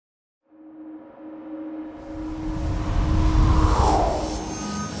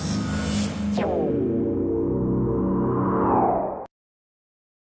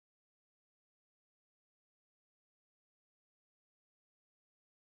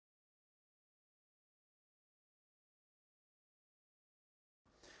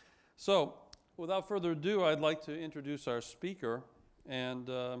So, without further ado, I'd like to introduce our speaker. And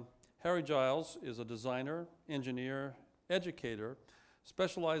Harry Giles is a designer, engineer, educator,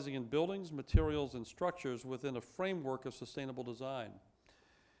 specializing in buildings, materials, and structures within a framework of sustainable design.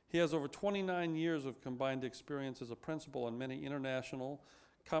 He has over 29 years of combined experience as a principal on many international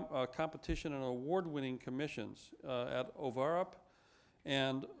competition and award-winning commissions at Arup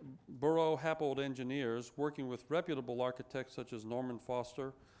and Buro Happold engineers, working with reputable architects such as Norman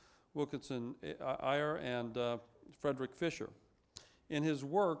Foster, Wilkinson, Eyre, and Frederick. In his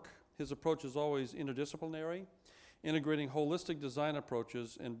work, his approach is always interdisciplinary, integrating holistic design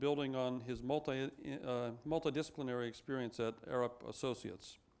approaches and building on his multi-disciplinary experience at Arup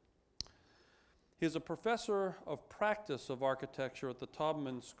Associates. He is a professor of practice of architecture at the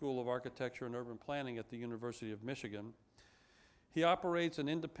Taubman School of Architecture and Urban Planning at the University of Michigan. He operates an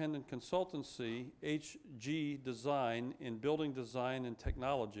independent consultancy, HGDesign, in building design and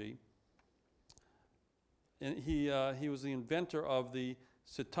technology. And he was the inventor of the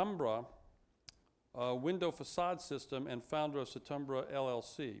Situmbra window facade system and founder of Situmbra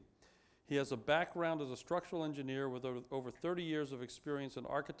LLC. He has a background as a structural engineer with over 30 years of experience in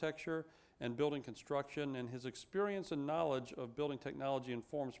architecture and building construction, and his experience and knowledge of building technology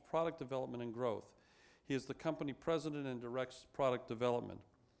informs product development and growth. He is the company president and directs product development.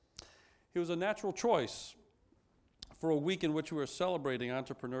 He was a natural choice for a week in which we are celebrating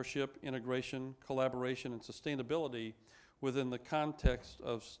entrepreneurship, integration, collaboration, and sustainability within the context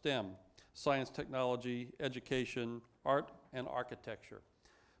of STEM, science, technology, education, art, and architecture.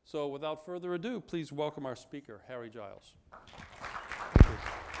 So without further ado, please welcome our speaker, Harry Giles. Thank you.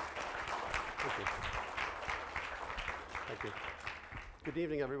 Thank you. Thank you. Good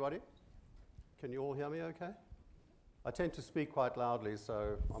evening, everybody. Can you all hear me okay? I tend to speak quite loudly,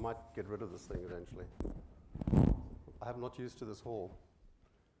 so I might get rid of this thing eventually. I am not used to this hall.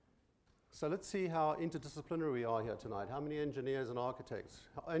 So let's see how interdisciplinary we are here tonight. How many engineers and architects?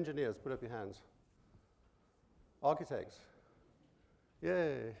 Engineers, put up your hands. Architects?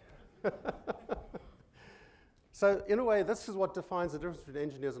 Yay. So in a way, this is what defines the difference between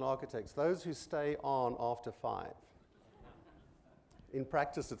engineers and architects, those who stay on after 5. In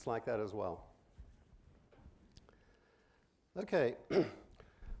practice, it's like that as well. Okay,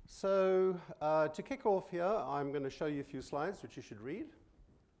 so to kick off here, I'm going to show you a few slides which you should read,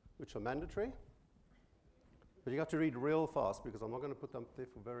 which are mandatory. But you have to read real fast because I'm not going to put them there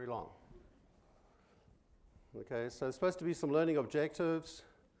for very long. Okay, so it's supposed to be some learning objectives.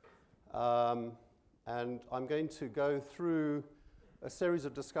 And I'm going to go through a series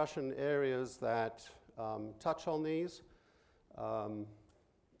of discussion areas that touch on these. I'm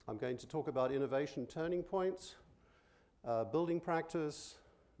going to talk about innovation turning points, building practice,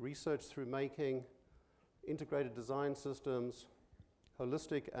 research through making, integrated design systems,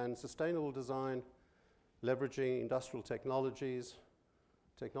 holistic and sustainable design, leveraging industrial technologies,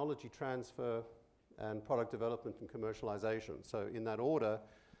 technology transfer, and product development and commercialization. So in that order,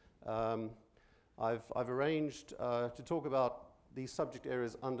 I've arranged to talk about these subject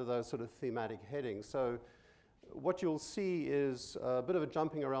areas under those sort of thematic headings. So what you'll see is a bit of a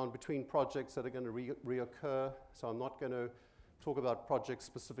jumping around between projects that are going to reoccur. So I'm not going to talk about projects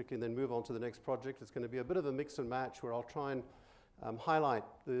specifically and then move on to the next project. It's going to be a bit of a mix and match where I'll try and highlight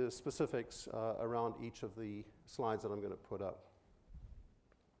the specifics around each of the slides that I'm going to put up.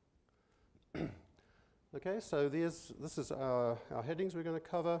 Okay, so this is our headings we're going to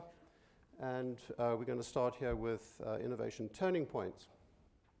cover. And we're going to start here with innovation turning points.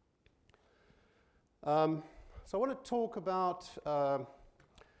 So I want to talk about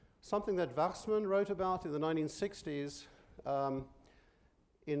something that Waxman wrote about in the 1960s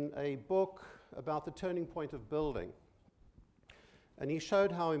in a book about the turning point of building. And he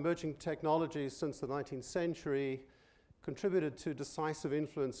showed how emerging technologies since the 19th century contributed to decisive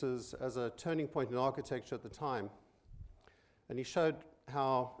influences as a turning point in architecture at the time. And he showed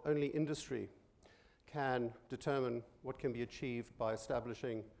how only industry can determine what can be achieved by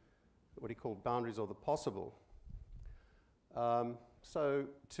establishing what he called boundaries of the possible. So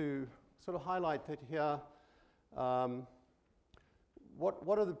to sort of highlight that here,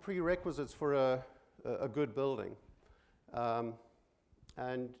 what are the prerequisites for a good building?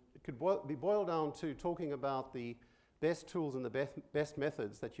 And it could be boiled down to talking about the best tools and the best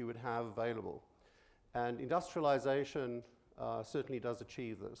methods that you would have available. And industrialization certainly does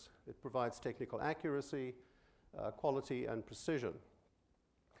achieve this. It provides technical accuracy, quality, and precision.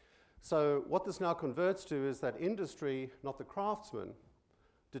 So what this now converts to is that industry, not the craftsman,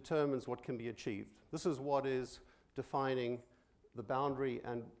 determines what can be achieved. This is what is defining the boundary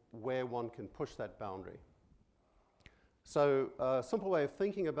and where one can push that boundary. So a simple way of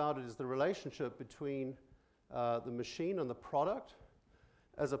thinking about it is the relationship between the machine and the product,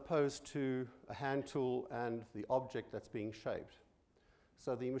 as opposed to a hand tool and the object that's being shaped.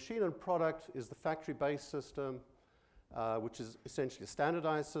 So the machine and product is the factory-based system, which is essentially a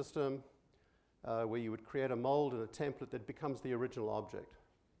standardized system, where you would create a mold and a template that becomes the original object.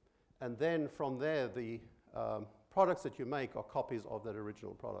 And then from there, the products that you make are copies of that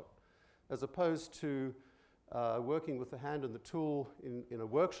original product, as opposed to working with the hand and the tool in a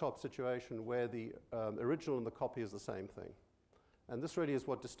workshop situation where the original and the copy is the same thing. And this really is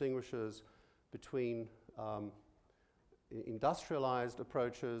what distinguishes between industrialized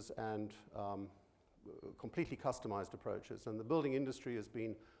approaches and completely customized approaches. And the building industry has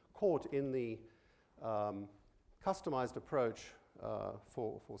been caught in the customized approach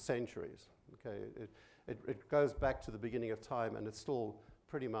for centuries. Okay, it goes back to the beginning of time, and it's still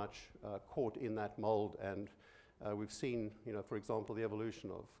pretty much caught in that mold. And we've seen, for example, the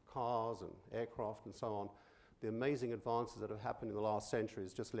evolution of cars and aircraft and so on. The amazing advances that have happened in the last century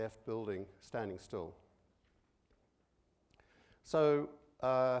has just left building standing still. So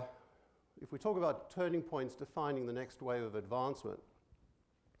if we talk about turning points defining the next wave of advancement,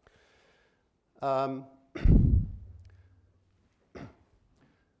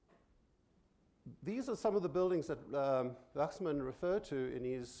 these are some of the buildings that Waxman referred to in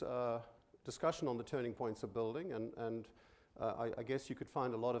his discussion on the turning points of building, and I guess you could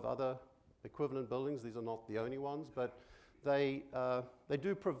find a lot of other equivalent buildings. These are not the only ones, but they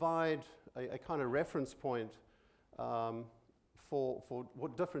do provide a kind of reference point for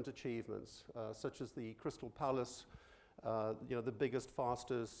what different achievements, such as the Crystal Palace, the biggest,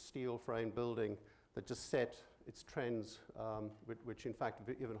 fastest steel frame building that just set its trends, which in fact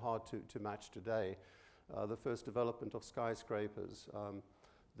are even hard to match today. The first development of skyscrapers,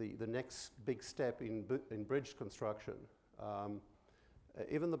 the next big step in bridge construction,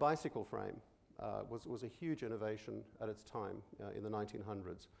 even the bicycle frame was a huge innovation at its time in the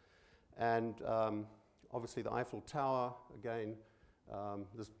 1900s. And obviously the Eiffel Tower, again,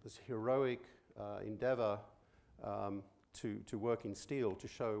 this heroic endeavor to work in steel to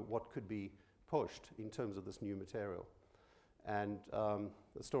show what could be pushed in terms of this new material. And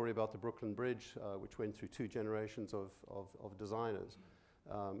the story about the Brooklyn Bridge, which went through 2 generations of designers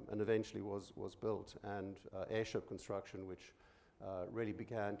and eventually was built, and airship construction, which really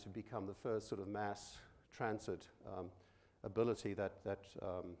began to become the first sort of mass transit ability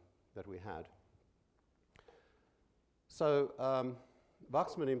that we had. So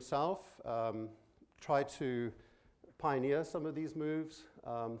Waxman himself tried to pioneer some of these moves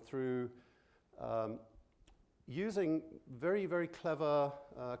through using very, very clever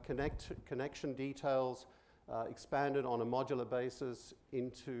connection details expanded on a modular basis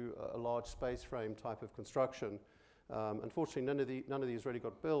into a large space frame type of construction. Unfortunately, none of these really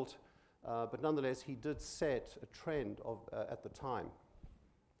got built, but nonetheless, he did set a trend at the time.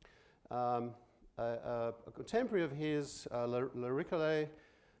 A contemporary of his, Laricolet,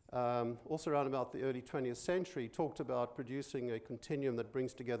 also around about the early 20th century, talked about producing a continuum that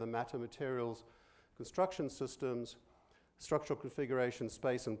brings together matter, materials, construction systems, structural configuration,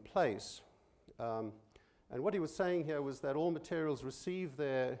 space, and place. And what he was saying here was that all materials receive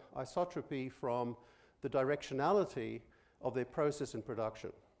their isotropy from the directionality of their process in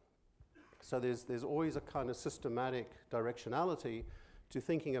production. So there's always a kind of systematic directionality to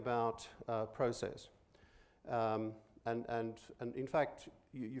thinking about process. And in fact,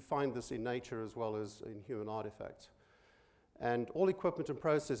 you find this in nature as well as in human artifacts. And all equipment and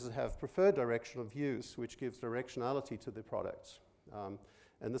processes have preferred direction of use, which gives directionality to the products.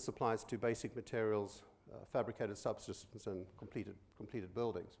 And this applies to basic materials, fabricated subsystems, and completed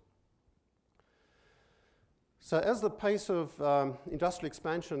buildings. So as the pace of industrial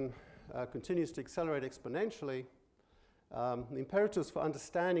expansion continues to accelerate exponentially, the imperatives for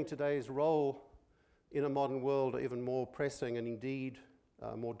understanding today's role in a modern world are even more pressing and indeed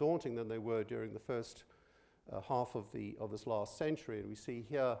more daunting than they were during the first half of this last century. And we see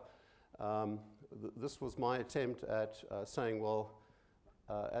here, this was my attempt at saying, well,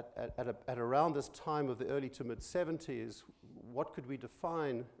 at around this time of the early to mid-70s, what could we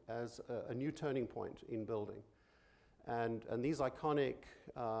define as a new turning point in building? And these iconic,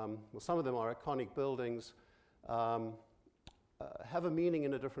 well, some of them are iconic buildings, have a meaning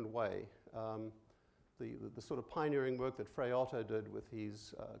in a different way. The sort of pioneering work that Frei Otto did with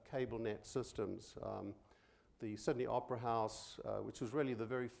his cable net systems, the Sydney Opera House, which was really the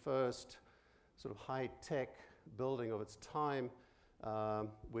very first sort of high-tech building of its time,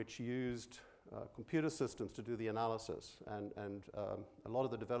 which used computer systems to do the analysis. And a lot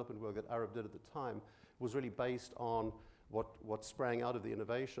of the development work that Arup did at the time was really based on what sprang out of the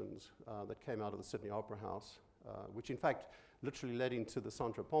innovations that came out of the Sydney Opera House, which in fact literally led into the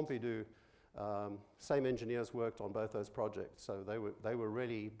Centre Pompidou. Same engineers worked on both those projects, so they were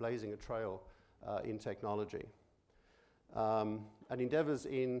really blazing a trail in technology. And endeavors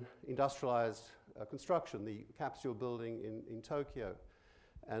in industrialized construction, the capsule building in Tokyo,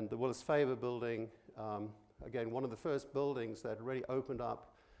 and the Willis Faber building, again, one of the first buildings that really opened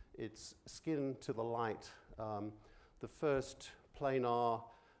up its skin to the light, the first planar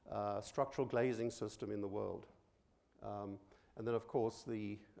structural glazing system in the world. And then, of course,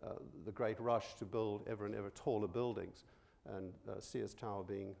 the great rush to build ever and ever taller buildings, and Sears Tower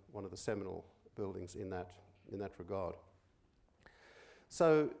being one of the seminal buildings in that regard.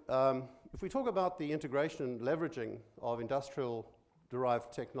 So if we talk about the integration and leveraging of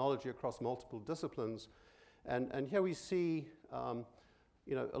industrial-derived technology across multiple disciplines, and here we see,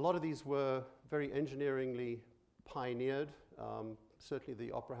 you know, a lot of these were very engineeringly pioneered, certainly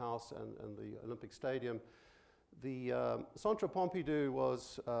the Opera House and the Olympic Stadium. The Centre Pompidou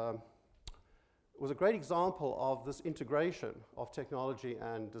was a great example of this integration of technology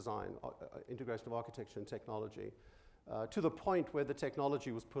and design, integration of architecture and technology, to the point where the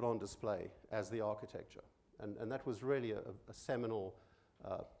technology was put on display as the architecture. And that was really a seminal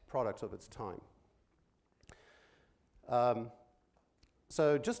product of its time.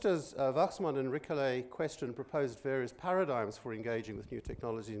 So just as Wachsmann and Ricolet questioned proposed various paradigms for engaging with new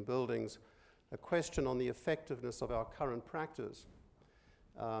technology in buildings, a question on the effectiveness of our current practice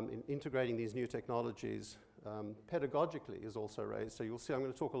in integrating these new technologies pedagogically is also raised. So you'll see I'm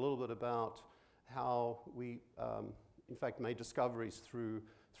going to talk a little bit about how we, in fact, made discoveries through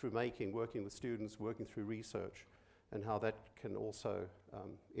making, working with students, working through research, and how that can also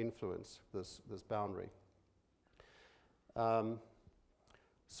influence this boundary.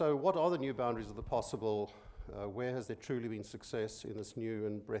 So what are the new boundaries of the possible? Where has there truly been success in this new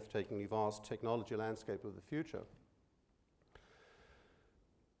and breathtakingly vast technology landscape of the future?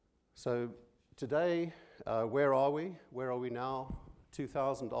 So today, where are we? Where are we now?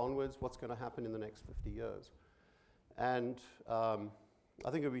 2000 onwards, what's going to happen in the next 50 years? And I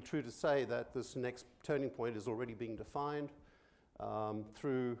think it would be true to say that this next turning point is already being defined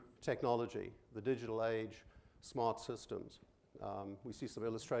through technology, the digital age, smart systems. We see some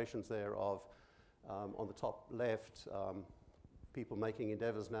illustrations there of, on the top left, people making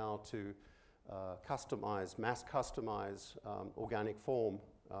endeavors now to customize, mass customize organic form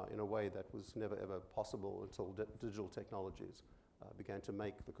in a way that was never ever possible until digital technologies began to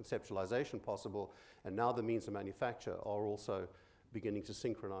make the conceptualization possible, and now the means of manufacture are also beginning to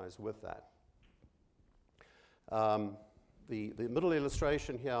synchronize with that. The middle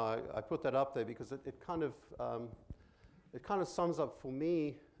illustration here, I put that up there because it kind of sums up for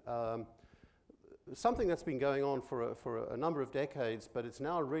me something that's been going on for a number of decades, but it's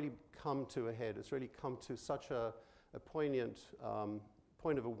now really come to a head. It's really come to such a poignant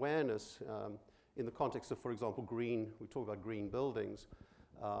point of awareness in the context of, for example, green. We talk about green buildings.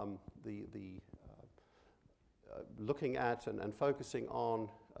 Looking at and focusing on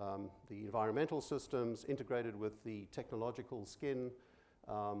the environmental systems integrated with the technological skin,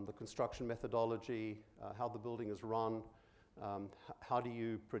 the construction methodology, how the building is run, how do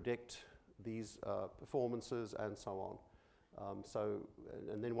you predict these performances, and so on.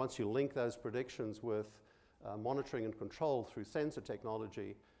 And then once you link those predictions with monitoring and control through sensor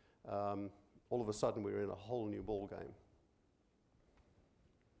technology, all of a sudden we're in a whole new ball game.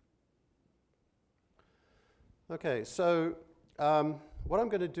 Okay, so what I'm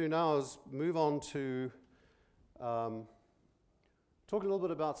going to do now is move on to talk a little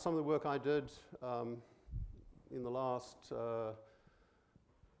bit about some of the work I did in the last,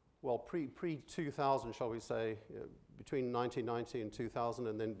 well, pre-2000, shall we say, between 1990 and 2000,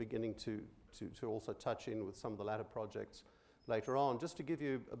 and then beginning to also touch in with some of the latter projects later on, just to give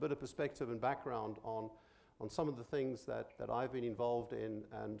you a bit of perspective and background on some of the things that I've been involved in,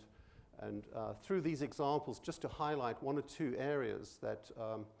 and through these examples, just to highlight one or two areas that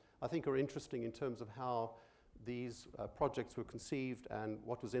I think are interesting in terms of how these projects were conceived and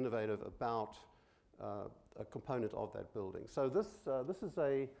what was innovative about a component of that building. So this is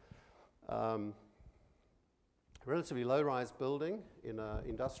a relatively low-rise building in an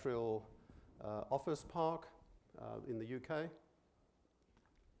industrial office park in the UK.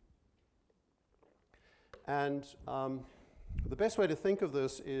 And the best way to think of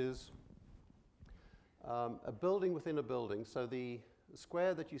this is a building within a building. So the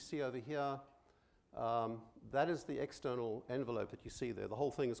square that you see over here, that is the external envelope that you see there. The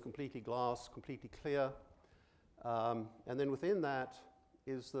whole thing is completely glass, completely clear. And then within that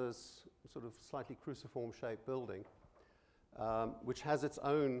is this sort of slightly cruciform-shaped building. which has its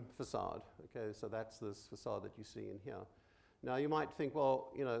own facade. Okay, so that's this facade that you see in here. Now you might think,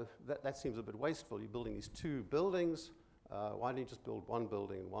 well, you know, that seems a bit wasteful. You're building these two buildings. Why don't you just build one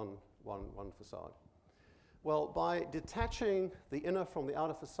building and one facade? Well, by detaching the inner from the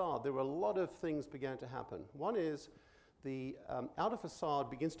outer facade, there were a lot of things began to happen. One is the outer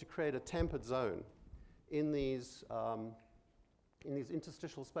facade begins to create a tempered zone in these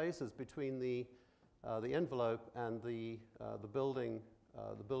interstitial spaces between the envelope and the building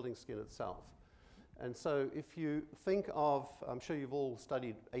skin itself. And so if you think of, I'm sure you've all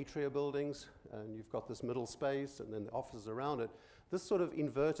studied atria buildings, and you've got this middle space and then the offices around it. This sort of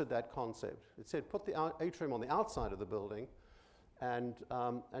inverted that concept. It said put the atrium on the outside of the building and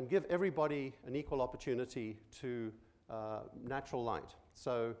give everybody an equal opportunity to natural light.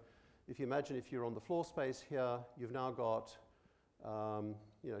 So if you imagine if you're on the floor space here, you've now got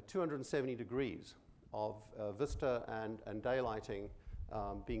 270 degrees of vista and daylighting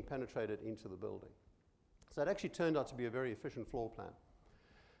being penetrated into the building. So it actually turned out to be a very efficient floor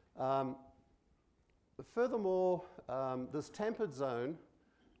plan. Furthermore, this tempered zone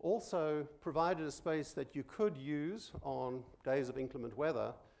also provided a space that you could use on days of inclement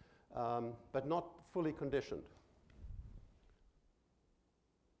weather, but not fully conditioned.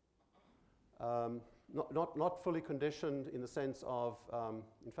 Not fully conditioned in the sense of,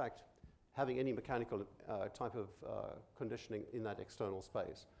 in fact, having any mechanical type of conditioning in that external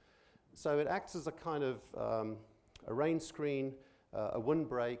space. So it acts as a kind of a rain screen, a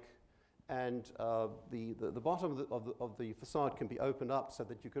windbreak, and the bottom of the facade can be opened up so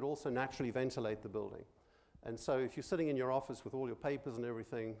that you could also naturally ventilate the building. And so if you're sitting in your office with all your papers and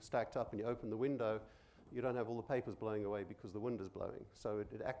everything stacked up and you open the window, you don't have all the papers blowing away because the wind is blowing. So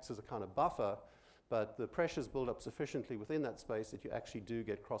it acts as a kind of buffer, but the pressures build up sufficiently within that space that you actually do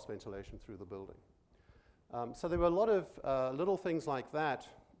get cross ventilation through the building. So there were a lot of little things like that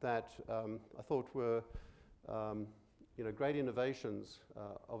I thought were great innovations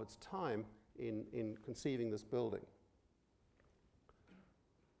of its time in conceiving this building.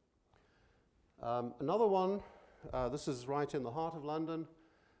 Another one, this is right in the heart of London.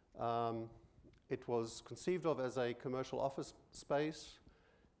 It was conceived of as a commercial office space,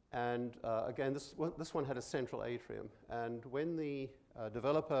 and again, this one had a central atrium. And when the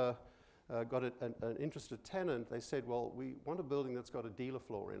developer got an interested tenant, they said, well, we want a building that's got a dealer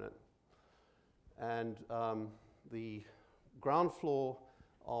floor in it. And the ground floor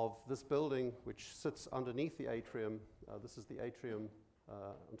of this building, which sits underneath the atrium, this is the atrium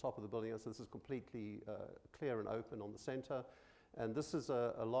on top of the building, so this is completely clear and open on the center. And this is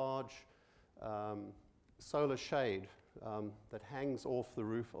a large solar shade that hangs off the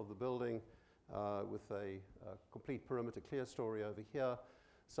roof of the building with a complete perimeter clear story over here.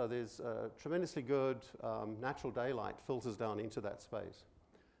 So there's tremendously good natural daylight filters down into that space.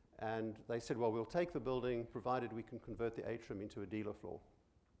 And they said, well, we'll take the building provided we can convert the atrium into a dealer floor.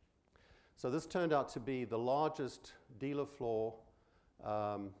 So this turned out to be the largest dealer floor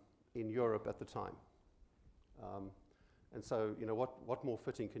in Europe at the time. And so, what more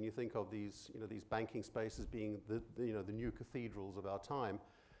fitting can you think of these banking spaces being the new cathedrals of our time?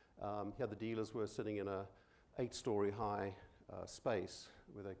 Here the dealers were sitting in a 8-story high space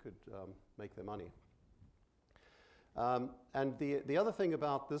where they could make their money. And the other thing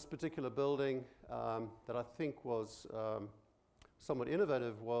about this particular building that I think was somewhat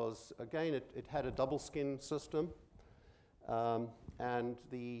innovative was, again, it had a double skin system, and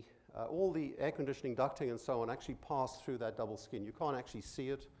all the air conditioning ducting and so on actually passed through that double skin. You can't actually see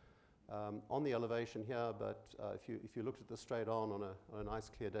it on the elevation here, but if you looked at this straight on a nice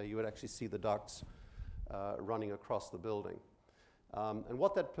clear day, you would actually see the ducts running across the building. And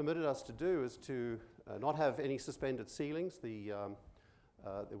what that permitted us to do is to not have any suspended ceilings. There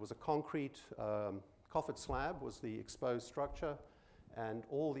was a concrete coffered slab was the exposed structure, and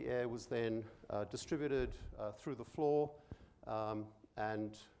all the air was then distributed through the floor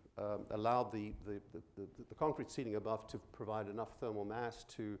and allowed the concrete ceiling above to provide enough thermal mass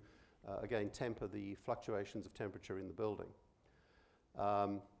to, again, temper the fluctuations of temperature in the building.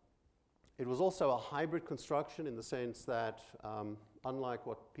 It was also a hybrid construction in the sense that, unlike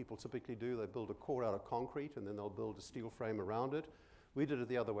what people typically do, they build a core out of concrete and then they'll build a steel frame around it. We did it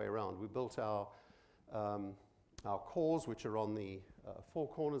the other way around. We built our cores, which are on the 4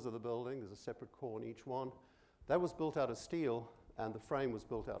 corners of the building. There's a separate core in each one. That was built out of steel, and the frame was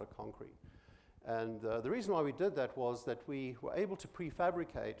built out of concrete. And the reason why we did that was that we were able to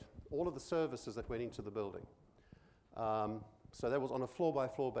prefabricate all of the services that went into the building. So that was on a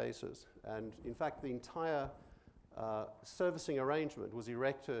floor-by-floor basis. And in fact, the entire servicing arrangement was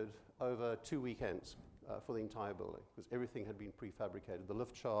erected over 2 weekends. for the entire building, because everything had been prefabricated, the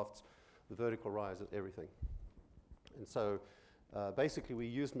lift shafts, the vertical rises, everything. And so basically we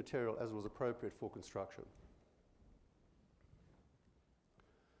used material as was appropriate for construction.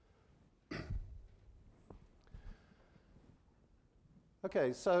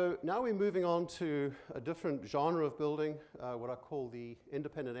 Okay, so now we're moving on to a different genre of building, what I call the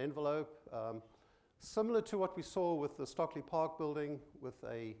independent envelope. Similar to what we saw with the Stockley Park building, with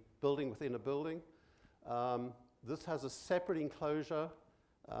a building within a building. This has a separate enclosure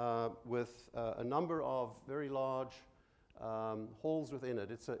with a number of very large halls within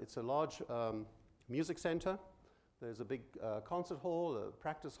it. It's a large music center. There's a big concert hall, a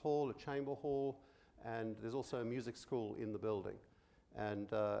practice hall, a chamber hall, and there's also a music school in the building.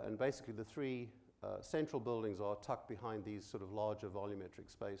 And basically the three central buildings are tucked behind these sort of larger volumetric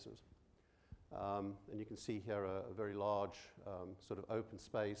spaces. And you can see here a very large sort of open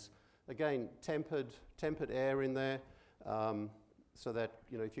space. Again, tempered air in there, so that,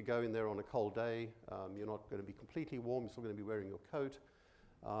 you know, if you go in there on a cold day, you're not going to be completely warm. You're still going to be wearing your coat,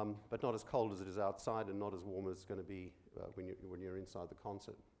 but not as cold as it is outside, and not as warm as it's going to be when you're inside the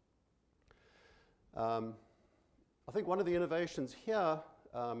concert. I think one of the innovations here,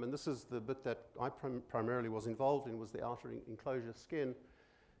 and this is the bit that I primarily was involved in, was the outer enclosure skin,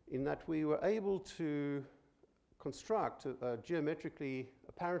 in that we were able to construct a geometrically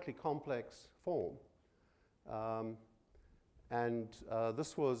apparently complex form.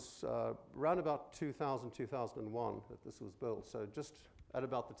 This was around about 2000, 2001 that this was built, so just at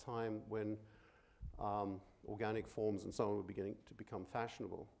about the time when organic forms and so on were beginning to become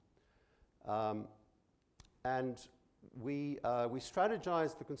fashionable. And we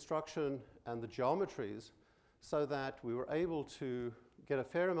strategized the construction and the geometries so that we were able to get a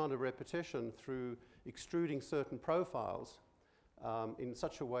fair amount of repetition through extruding certain profiles in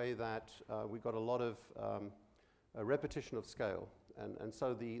such a way that we got a lot of a repetition of scale. And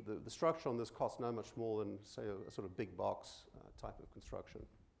so the structure on this cost no much more than, say, a sort of big box type of construction.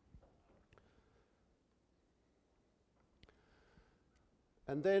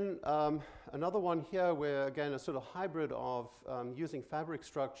 And then another one here where, again, a sort of hybrid of using fabric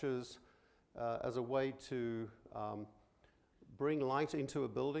structures as a way to bring light into a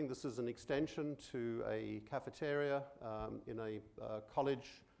building. This is an extension to a cafeteria in a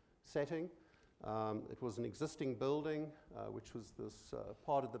college setting. It was an existing building, which was this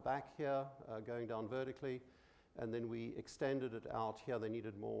part at the back here, going down vertically. And then we extended it out here. They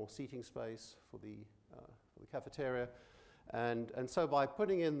needed more seating space for the cafeteria. And so by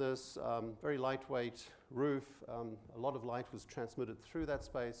putting in this very lightweight roof, a lot of light was transmitted through that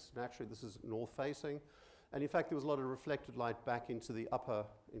space. Naturally, this is north-facing. And in fact, there was a lot of reflected light back into the upper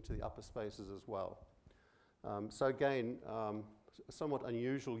spaces as well. So again, somewhat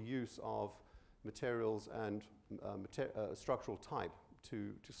unusual use of materials and structural type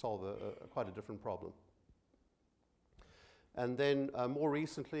to solve quite a different problem. And then more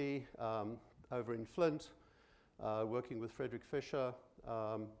recently, over in Flint, working with Frederick Fisher,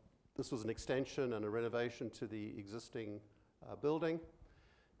 this was an extension and a renovation to the existing building.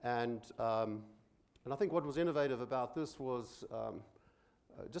 And I think what was innovative about this was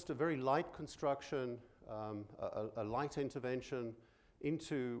just a very light construction, a light intervention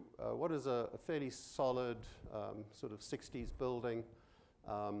into what is a fairly solid sort of 60s building,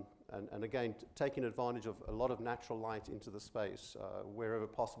 and again, taking advantage of a lot of natural light into the space wherever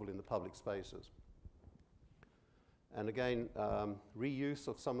possible in the public spaces. And again, reuse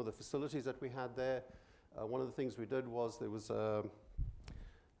of some of the facilities that we had there. One of the things we did was there was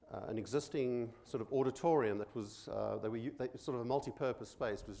an existing sort of auditorium that was sort of a multi-purpose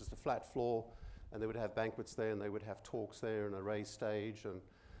space. It was just a flat floor, and they would have banquets there, and they would have talks there, and a raised stage, and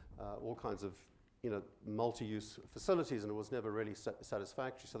all kinds of, you know, multi-use facilities, and it was never really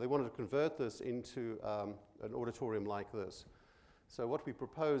satisfactory. So they wanted to convert this into an auditorium like this. So what we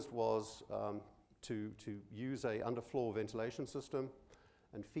proposed was to use a underfloor ventilation system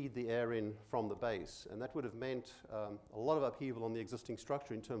and feed the air in from the base. And that would have meant a lot of upheaval on the existing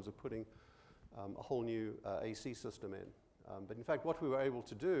structure in terms of putting a whole new AC system in. But in fact, what we were able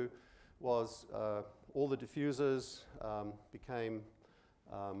to do was all the diffusers became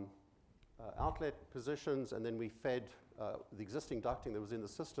outlet positions, and then we fed the existing ducting that was in the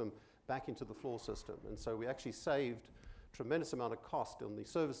system back into the floor system. And so we actually saved a tremendous amount of cost on the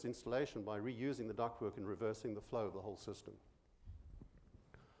service installation by reusing the ductwork and reversing the flow of the whole system.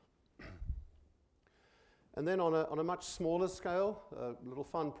 And then on a much smaller scale, a little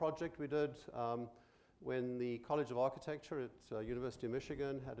fun project we did when the College of Architecture at University of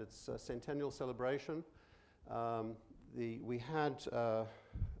Michigan had its centennial celebration. We had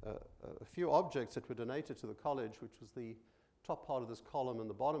a few objects that were donated to the college, which was the top part of this column and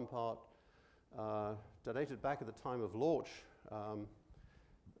the bottom part, donated back at the time of launch.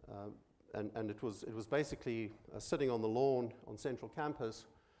 And it was basically sitting on the lawn on Central Campus,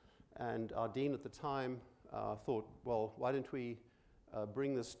 and our dean at the time thought, well, why don't we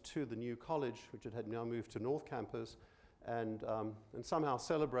bring this to the new college, which it had now moved to North Campus, and somehow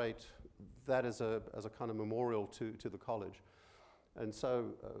celebrate that as a kind of memorial to the college. And so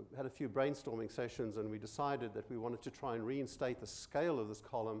had a few brainstorming sessions, and we decided that we wanted to try and reinstate the scale of this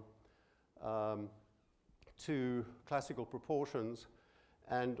column to classical proportions,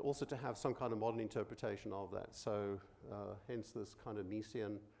 and also to have some kind of modern interpretation of that. So hence this kind of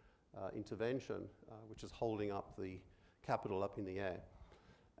Messian intervention, which is holding up the capital up in the air.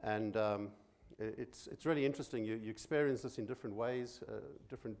 And it's really interesting. You experience this in different ways,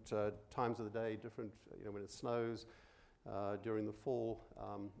 different times of the day, different, when it snows, during the fall.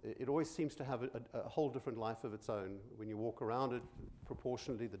 It always seems to have a whole different life of its own. When you walk around it,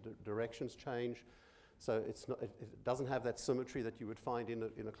 proportionally the directions change. So it doesn't have that symmetry that you would find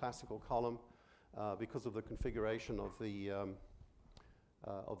in a classical column because of the configuration of the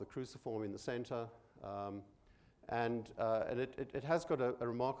cruciform in the center. And it has got a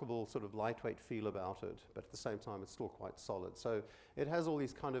remarkable sort of lightweight feel about it, but at the same time it's still quite solid. So it has all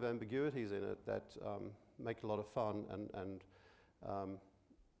these kind of ambiguities in it that make it a lot of fun. And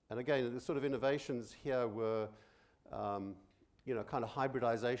again, the sort of innovations here were kind of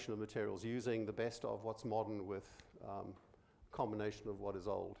hybridization of materials, using the best of what's modern with a combination of what is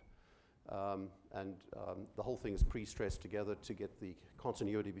old. The whole thing is pre-stressed together to get the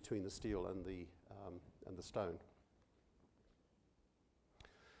continuity between the steel and the stone.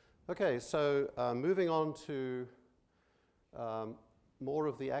 Okay, so moving on to more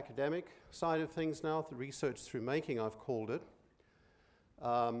of the academic side of things now, the research through making, I've called it.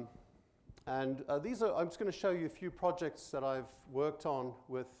 These are, I'm just going to show you a few projects that I've worked on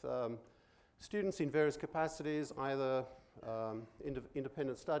with students in various capacities, either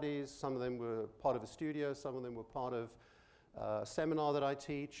independent studies. Some of them were part of a studio, some of them were part of a seminar that I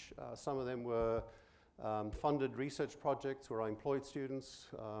teach, some of them were funded research projects where I employed students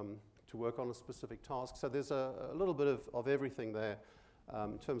to work on a specific task. So there's a little bit of everything there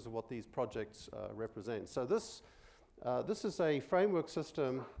in terms of what these projects represent. So this is a framework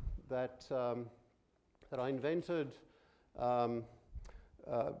system that I invented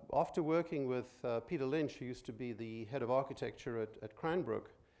after working with Peter Lynch, who used to be the head of architecture at Cranbrook.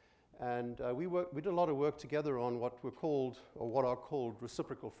 And we did a lot of work together on what are called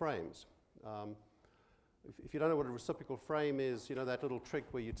reciprocal frames. If you don't know what a reciprocal frame is, that little trick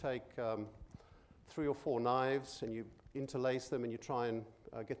where you take 3 or 4 knives and you interlace them and you try and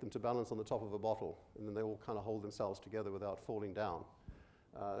get them to balance on the top of a bottle, and then they all kind of hold themselves together without falling down.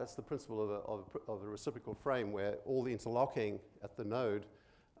 That's the principle of a reciprocal frame, where all the interlocking at the node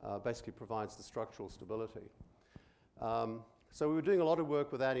basically provides the structural stability. So we were doing a lot of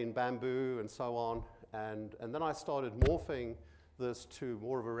work with that in bamboo and so on, and then I started morphing this to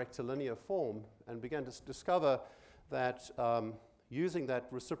more of a rectilinear form and began to discover that using that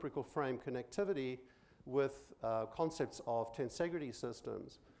reciprocal frame connectivity with concepts of tensegrity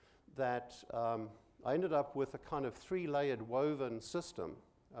systems, that I ended up with a kind of 3-layered woven system,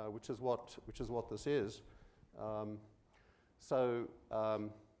 which is what this is.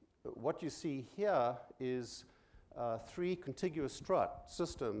 What you see here is 3 contiguous strut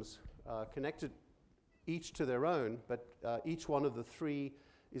systems connected each to their own, but each one of the 3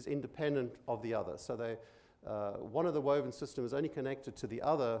 is independent of the other. So one of the woven systems is only connected to the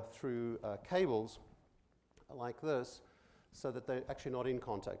other through cables like this, so that they're actually not in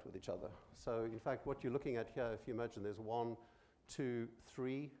contact with each other. So in fact, what you're looking at here, if you imagine there's 1, 2,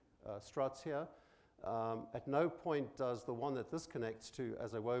 3 struts here, at no point does the one that this connects to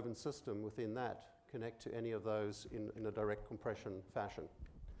as a woven system within that connect to any of those in a direct compression fashion.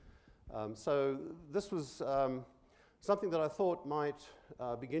 So this was something that I thought might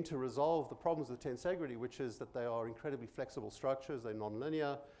begin to resolve the problems of tensegrity, which is that they are incredibly flexible structures, they're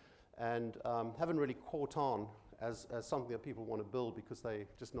non-linear, and haven't really caught on as something that people want to build because they're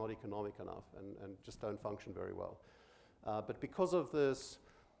just not economic enough and just don't function very well. But because of this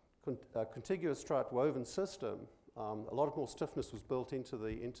contiguous strut woven system, a lot more stiffness was built into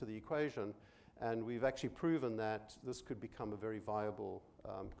the equation, and we've actually proven that this could become a very viable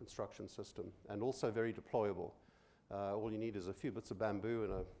construction system and also very deployable. All you need is a few bits of bamboo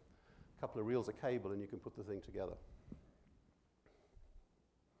and a couple of reels of cable and you can put the thing together.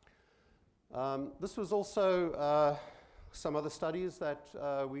 This was also some other studies that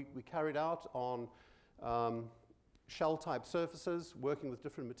we carried out on shell-type surfaces, working with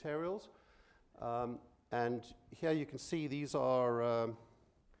different materials. And here you can see these are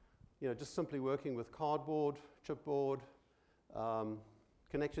just simply working with cardboard, chipboard,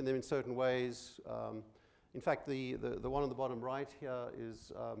 connecting them in certain ways. In fact, the one on the bottom right here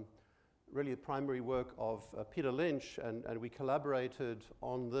is really the primary work of Peter Lynch, and we collaborated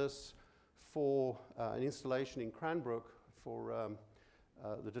on this for an installation in Cranbrook for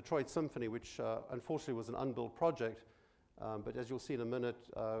the Detroit Symphony, which unfortunately was an unbuilt project. But as you'll see in a minute,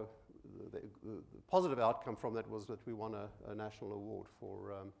 the positive outcome from that was that we won a national award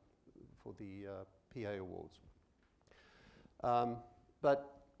for the PA Awards.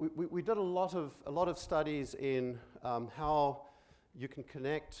 But we did a lot of studies in how you can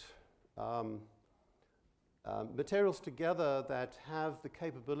connect materials together that have the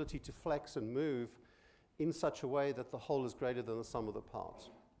capability to flex and move in such a way that the whole is greater than the sum of the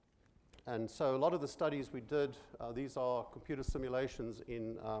parts. And so a lot of the studies we did, these are computer simulations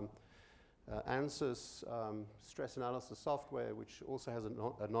in ANSYS stress analysis software, which also has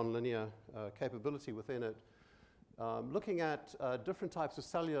a nonlinear capability within it, looking at different types of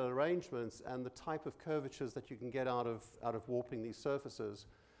cellular arrangements and the type of curvatures that you can get out of warping these surfaces,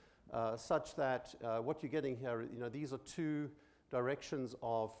 such that what you're getting here, these are two directions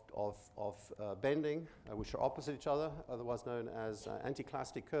of bending, which are opposite each other, otherwise known as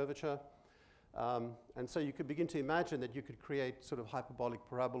anticlastic curvature. And so you could begin to imagine that you could create sort of hyperbolic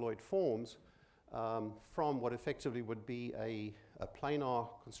paraboloid forms from what effectively would be a planar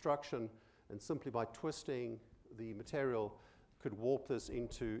construction, and simply by twisting the material could warp this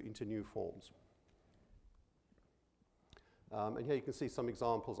into new forms. And here you can see some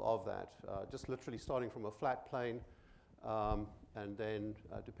examples of that, just literally starting from a flat plane, and then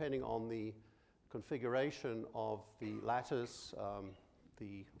depending on the configuration of the lattice,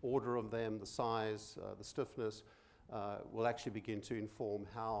 the order of them, the size, the stiffness, will actually begin to inform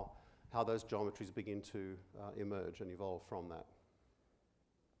how those geometries begin to emerge and evolve from that.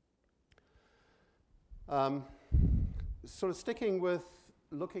 Sort of sticking with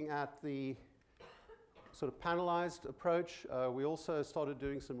looking at the sort of panelized approach, we also started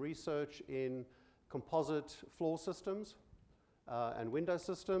doing some research in composite floor systems and window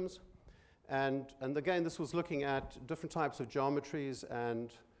systems. And again, this was looking at different types of geometries and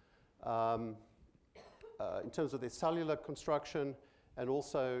in terms of their cellular construction, and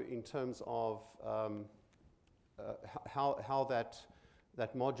also in terms of how that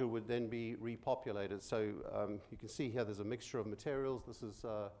module would then be repopulated. So you can see here there's a mixture of materials.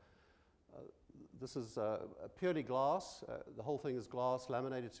 This is purely glass. The whole thing is glass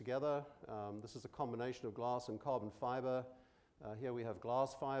laminated together. This is a combination of glass and carbon fiber. Here we have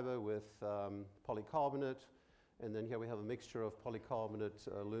glass fiber with polycarbonate, and then here we have a mixture of polycarbonate,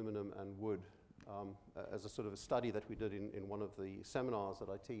 aluminum, and wood as a sort of a study that we did in one of the seminars that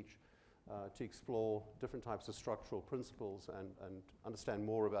I teach to explore different types of structural principles and understand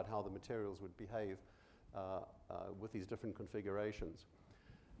more about how the materials would behave with these different configurations.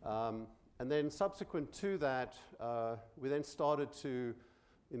 And then subsequent to that, we then started to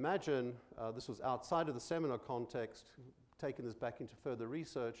imagine, this was outside of the seminar context, taking this back into further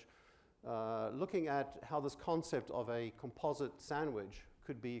research, looking at how this concept of a composite sandwich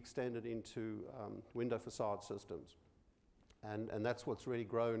could be extended into window facade systems. And that's what's really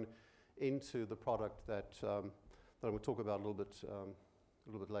grown into the product that I will talk about a little bit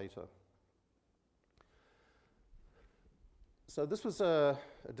later. So this was a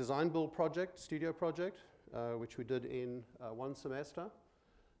design build project, studio project, which we did in one semester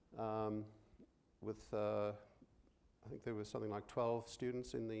with I think there was something like 12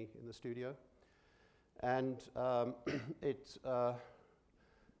 students in the studio, and it's a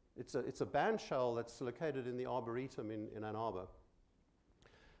band shell that's located in the Arboretum in Ann Arbor.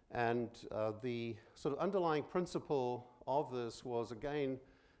 And the sort of underlying principle of this was, again,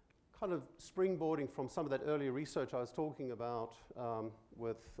 kind of springboarding from some of that earlier research I was talking about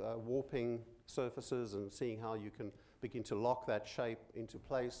with warping surfaces and seeing how you can begin to lock that shape into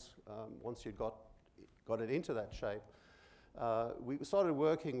place once you've got it into that shape. We started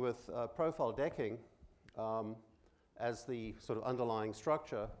working with profile decking as the sort of underlying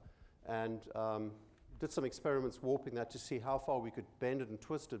structure, and did some experiments warping that to see how far we could bend it and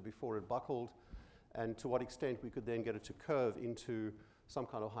twist it before it buckled, and to what extent we could then get it to curve into some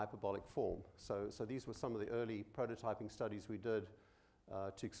kind of hyperbolic form. So these were some of the early prototyping studies we did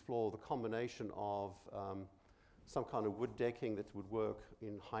to explore the combination of some kind of wood decking that would work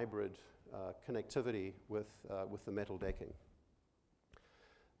in hybrid connectivity with the metal decking.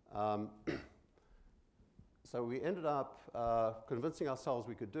 So we ended up convincing ourselves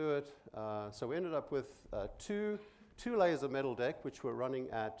we could do it. So we ended up with two 2 layers of metal deck which were running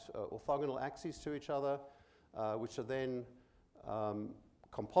at orthogonal axes to each other, which are then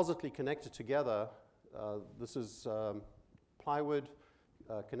compositely connected together. This is plywood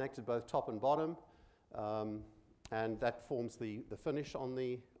connected both top and bottom, and that forms the finish on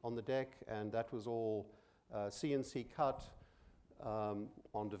the deck, and that was all CNC cut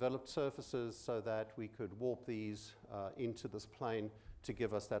on developed surfaces so that we could warp these into this plane to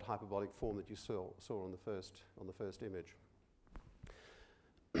give us that hyperbolic form that you saw on the first image.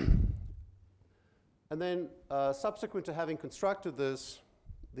 And then subsequent to having constructed this,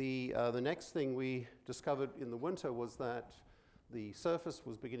 the next thing we discovered in the winter was that the surface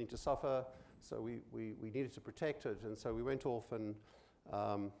was beginning to suffer, so we needed to protect it, and so we went off and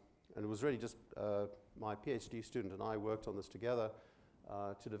it was really just my PhD student and I worked on this together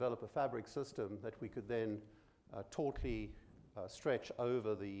to develop a fabric system that we could then tautly stretch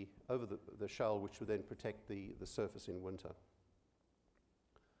over the shell, which would then protect the surface in winter.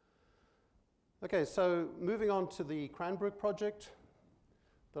 Okay, so moving on to the Cranbrook project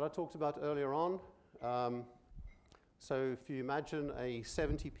that I talked about earlier on. So if you imagine a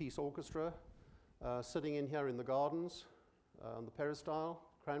 70-piece orchestra sitting in here in the gardens on the peristyle,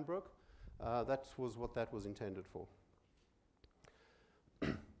 Cranbrook, that was what that was intended for.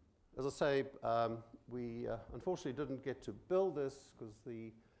 As I say, we unfortunately didn't get to build this because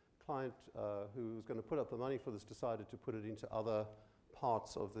the client who was going to put up the money for this decided to put it into other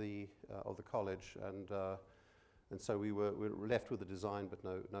parts of the college, and so we were left with the design but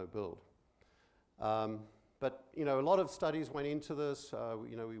no build. But you know, a lot of studies went into this.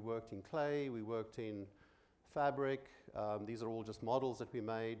 You know, we worked in clay, we worked in fabric. These are all just models that we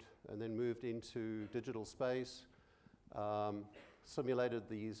made, and then moved into digital space. Simulated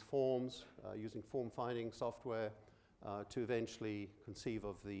these forms using form finding software to eventually conceive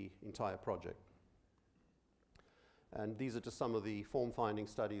of the entire project. And these are just some of the form finding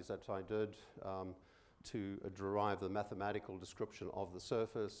studies that I did to derive the mathematical description of the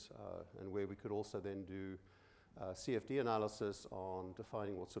surface, and where we could also then do CFD analysis on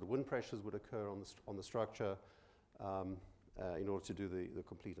defining what sort of wind pressures would occur on the structure in order to do the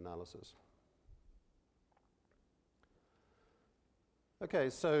complete analysis.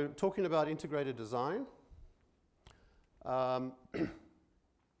 Okay, so talking about integrated design.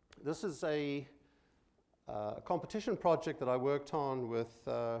 This is a competition project that I worked on with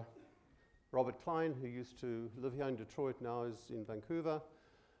Robert Klein, who used to live here in Detroit, now is in Vancouver.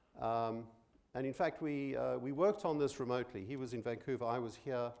 And in fact, we worked on this remotely. He was in Vancouver, I was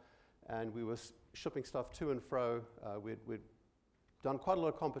here, and we were shipping stuff to and fro. We'd done quite a lot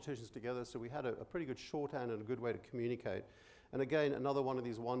of competitions together, so we had a pretty good shorthand and a good way to communicate. And again, another one of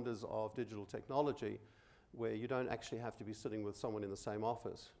these wonders of digital technology, where you don't actually have to be sitting with someone in the same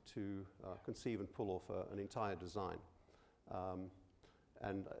office to conceive and pull off an entire design.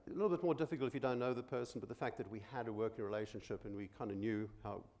 And a little bit more difficult if you don't know the person, but the fact that we had a working relationship and we kind of knew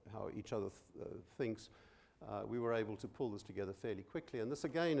how each other thinks, we were able to pull this together fairly quickly. And this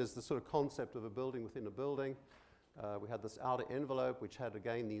again is the sort of concept of a building within a building. We had this outer envelope which had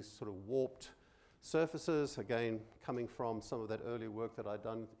again these sort of warped surfaces, again coming from some of that earlier work that I'd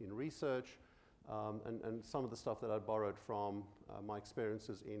done in research, and some of the stuff that I'd borrowed from my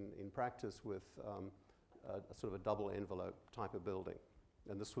experiences in practice with a sort of a double envelope type of building.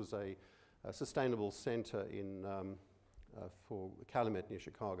 And this was a sustainable center in for Calumet near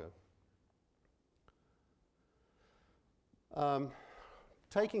Chicago.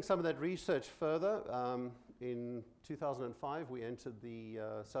 Taking some of that research further, in 2005 we entered the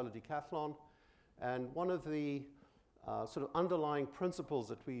Solar Decathlon, and one of the sort of underlying principles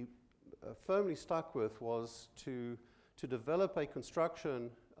that we firmly stuck with was to develop a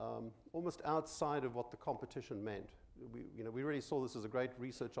construction almost outside of what the competition meant. We really saw this as a great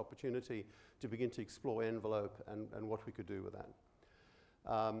research opportunity to begin to explore envelope and what we could do with that.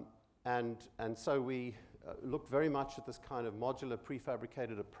 And so we looked very much at this kind of modular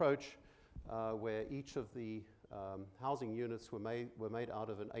prefabricated approach where each of the housing units were made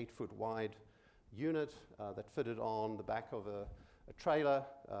out of an 8-foot wide unit that fitted on the back of a trailer.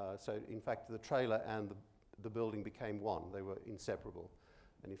 So in fact the trailer and the building became one. They were inseparable.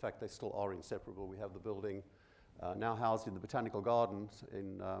 And in fact they still are inseparable. We have the building now housed in the Botanical Gardens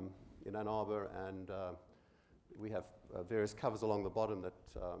in Ann Arbor, and we have various covers along the bottom that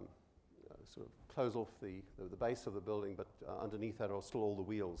sort of close off the base of the building, but underneath that are still all the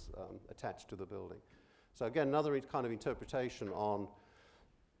wheels attached to the building. So again, another kind of interpretation on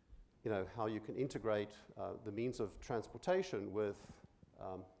how you can integrate the means of transportation with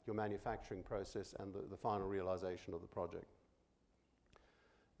your manufacturing process and the final realization of the project.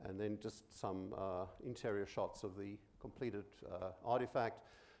 And then just some interior shots of the completed artifact.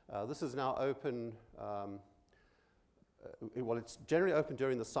 This is now open. Well, it's generally open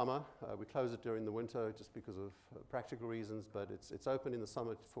during the summer. We close it during the winter just because of practical reasons, but it's open in the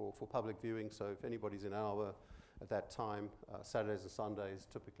summer for public viewing. So if anybody's in Eyre at that time, Saturdays and Sundays,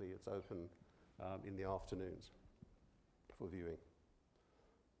 typically it's open in the afternoons for viewing.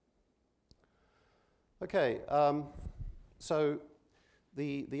 Okay, so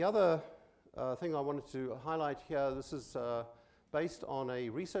the other thing I wanted to highlight here, this is based on a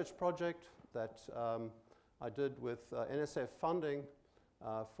research project that I did with NSF funding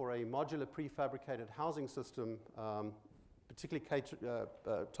for a modular prefabricated housing system, particularly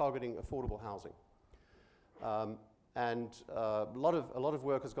targeting affordable housing. And a lot of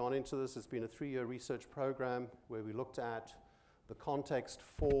work has gone into this. It's been a 3-year research program where we looked at the context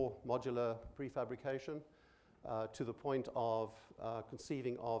for modular prefabrication to the point of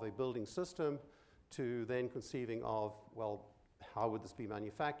conceiving of a building system to then conceiving of, well, how would this be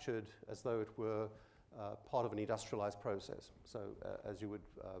manufactured as though it were part of an industrialized process, so as you would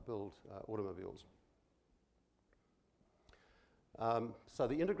build automobiles. So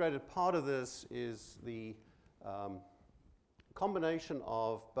the integrated part of this is the combination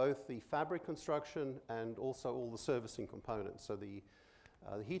of both the fabric construction and also all the servicing components. So the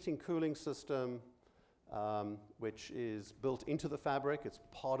heating cooling system, which is built into the fabric, it's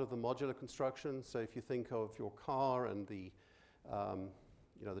part of the modular construction. So if you think of your car and the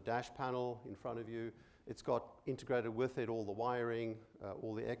the dash panel in front of you, it's got integrated with it all the wiring,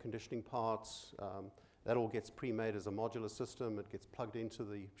 all the air conditioning parts. That all gets pre-made as a modular system. It gets plugged into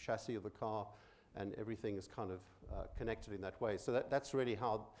the chassis of the car, and everything is kind of connected in that way. So that's really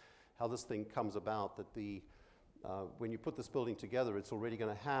how this thing comes about, that when you put this building together, it's already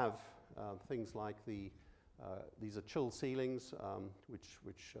going to have things like these are chill ceilings,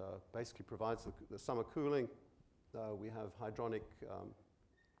 which basically provides the summer cooling. We have hydronic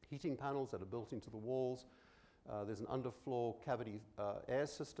heating panels that are built into the walls. There's an underfloor cavity air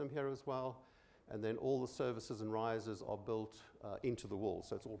system here as well. And then all the services and risers are built into the wall.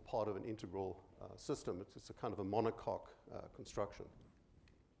 So it's all part of an integral system. It's a kind of a monocoque construction.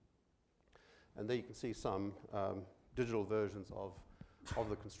 And there you can see some digital versions of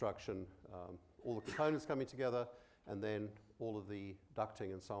the construction, all the components coming together, and then all of the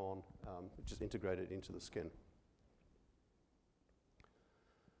ducting and so on, which is integrated into the skin.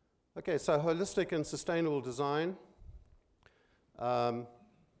 Okay, so holistic and sustainable design.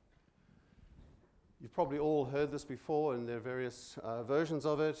 You've probably all heard this before, and there are various versions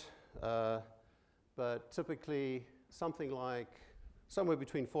of it, but typically something like somewhere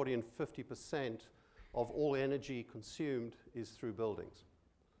between 40 and 50% of all energy consumed is through buildings.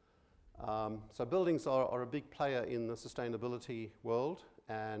 So buildings are a big player in the sustainability world,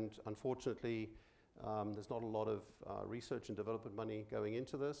 and unfortunately there's not a lot of research and development money going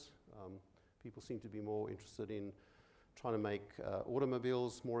into this. People seem to be more interested in trying to make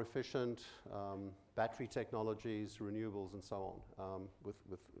automobiles more efficient, battery technologies, renewables, and so on, with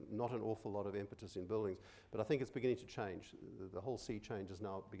not an awful lot of impetus in buildings. But I think it's beginning to change. The whole sea change is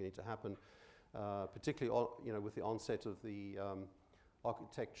now beginning to happen, particularly with the onset of the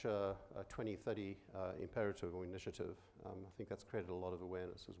Architecture 2030 imperative or initiative. I think that's created a lot of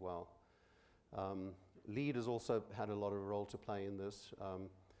awareness as well. LEED has also had a lot of a role to play in this,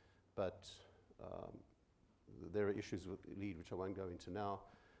 but there are issues with LEED which I won't go into now.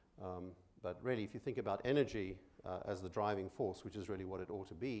 But really, if you think about energy as the driving force, which is really what it ought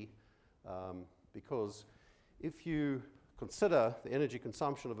to be, because if you consider the energy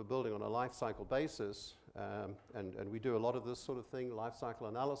consumption of a building on a life cycle basis, and we do a lot of this sort of thing, life cycle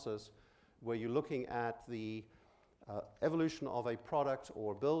analysis, where you're looking at the evolution of a product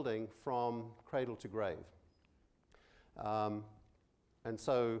or building from cradle to grave. And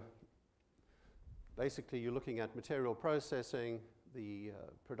so basically you're looking at material processing, the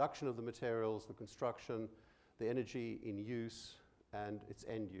production of the materials, the construction, the energy in use, and its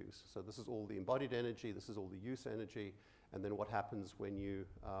end use. So this is all the embodied energy, this is all the use energy, and then what happens when you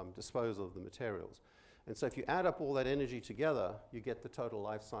dispose of the materials. And so if you add up all that energy together, you get the total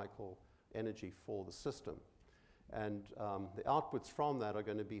life cycle energy for the system. And the outputs from that are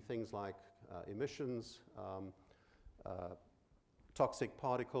going to be things like emissions, toxic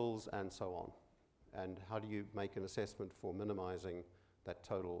particles, and so on. And how do you make an assessment for minimizing that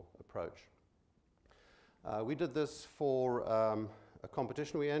total approach? We did this for a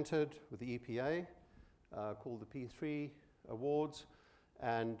competition we entered with the EPA called the P3 Awards.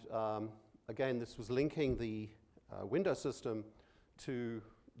 And again, this was linking the window system to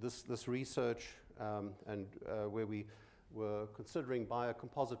this research and where we were considering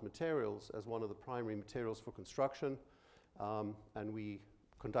biocomposite materials as one of the primary materials for construction. And we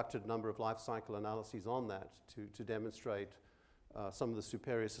conducted a number of life cycle analyses on that to demonstrate some of the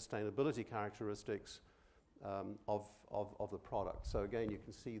superior sustainability characteristics of the product. So again, you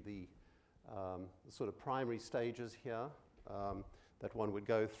can see the sort of primary stages here that one would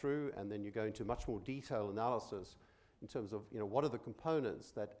go through, and then you go into much more detailed analysis in terms of, what are the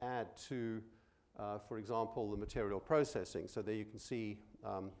components that add to, for example, the material processing. So there you can see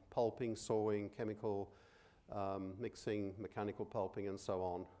pulping, sawing, chemical mixing, mechanical pulping, and so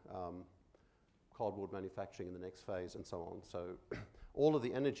on, cardboard manufacturing in the next phase, and so on. So all of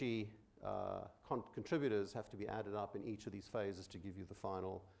the energy contributors have to be added up in each of these phases to give you the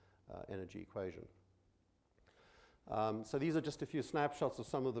final energy equation. So these are just a few snapshots of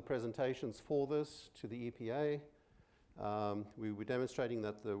some of the presentations for this to the EPA. We were demonstrating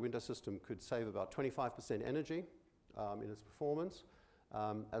that the window system could save about 25% energy in its performance,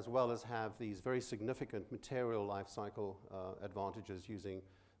 as well as have these very significant material life cycle advantages using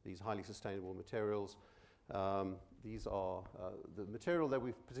these highly sustainable materials. These are, the material that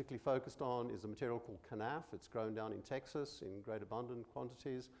we've particularly focused on is a material called canaf. It's grown down in Texas in great abundant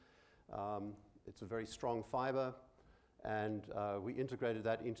quantities. It's a very strong fiber, and we integrated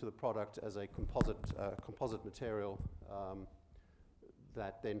that into the product as a composite material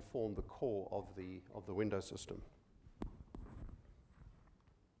that then formed the core of the window system.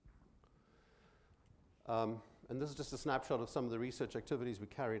 And this is just a snapshot of some of the research activities we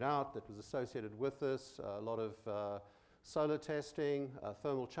carried out that was associated with this. A lot of solar testing,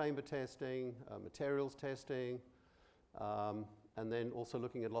 thermal chamber testing, materials testing, and then also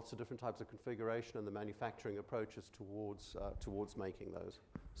looking at lots of different types of configuration and the manufacturing approaches towards making those.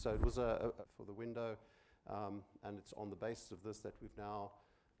 So it was for the window, and it's on the basis of this that we've now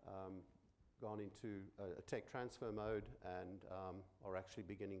gone into a tech transfer mode and are actually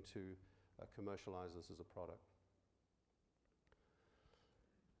beginning to commercialize this as a product.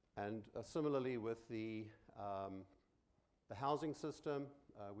 And similarly with the housing system,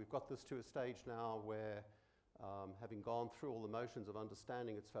 we've got this to a stage now where, having gone through all the motions of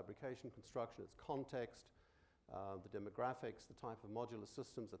understanding its fabrication, construction, its context, the demographics, the type of modular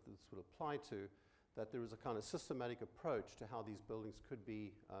systems that this would apply to, that there is a kind of systematic approach to how these buildings could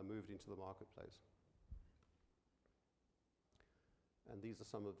be moved into the marketplace. And these are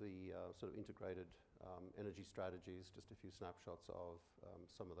some of the sort of integrated energy strategies, just a few snapshots of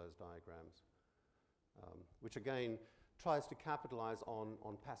some of those diagrams, which again tries to capitalize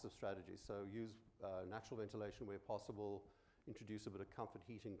on passive strategies. So use natural ventilation where possible, introduce a bit of comfort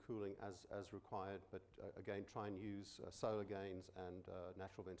heating, cooling as required, but again try and use solar gains and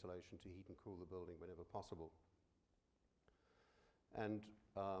natural ventilation to heat and cool the building whenever possible. And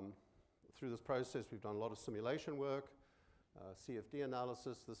through this process we've done a lot of simulation work, CFD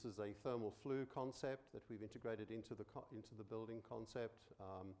analysis. This is a thermal flue concept that we've integrated into the building concept,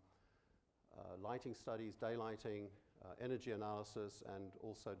 lighting studies, daylighting, energy analysis, and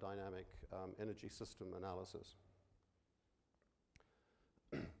also dynamic energy system analysis.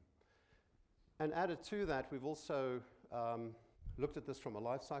 And added to that, we've also looked at this from a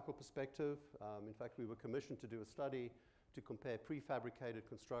life cycle perspective. In fact, we were commissioned to do a study to compare prefabricated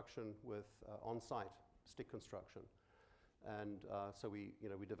construction with on-site stick construction. And so we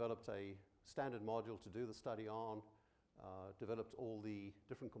developed a standard module to do the study on, developed all the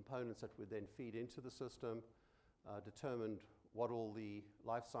different components that would then feed into the system, determined what all the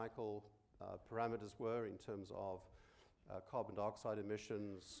life cycle parameters were in terms of carbon dioxide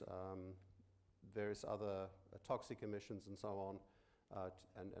emissions, various other toxic emissions, and so on,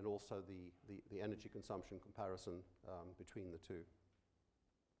 and also the energy consumption comparison between the two.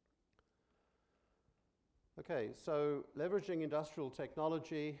 Okay, so leveraging industrial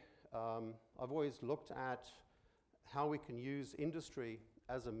technology, I've always looked at how we can use industry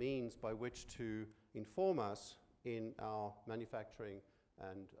as a means by which to inform us in our manufacturing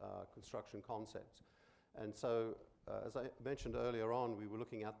and construction concepts. And so, as I mentioned earlier on, we were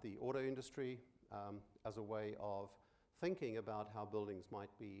looking at the auto industry as a way of thinking about how buildings might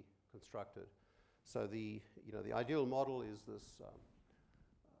be constructed. So the ideal model is this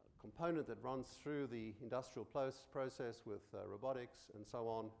component that runs through the industrial process with robotics and so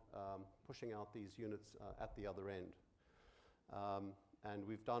on, pushing out these units at the other end. And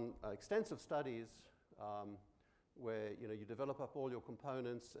we've done extensive studies where you develop up all your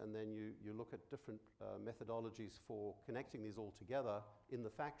components, and then you look at different methodologies for connecting these all together in the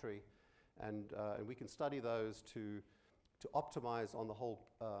factory, and we can study those to optimize on the whole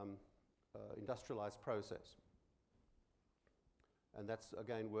industrialized process. And that's,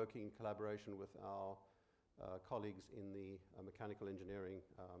 again, working in collaboration with our colleagues in the mechanical engineering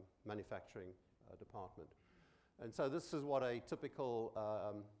manufacturing department. And so this is what a typical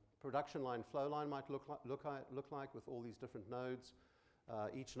production line, flow line might look like with all these different nodes.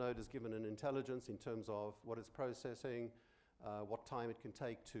 Each node is given an intelligence in terms of what it's processing, what time it can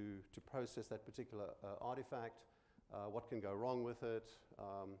take to process that particular artifact, what can go wrong with it,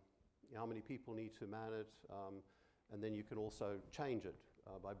 how many people need to man it, and then you can also change it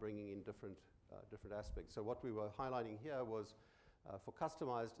by bringing in different aspects. So what we were highlighting here was for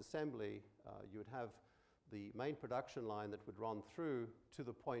customized assembly, you would have the main production line that would run through to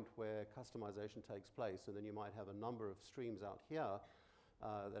the point where customization takes place, and then you might have a number of streams out here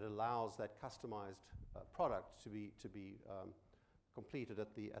that allows that customized product to be completed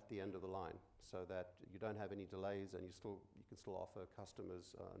at the end of the line, so that you don't have any delays and you can still offer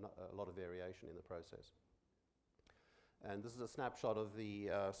customers a lot of variation in the process. And this is a snapshot of the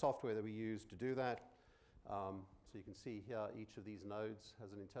software that we use to do that. So you can see here each of these nodes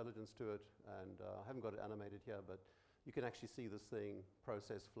has an intelligence to it, and I haven't got it animated here, but you can actually see this thing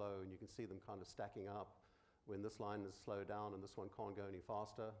process flow, and you can see them kind of stacking up. When this line is slowed down and this one can't go any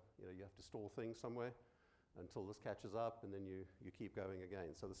faster, you have to store things somewhere until this catches up, and then you keep going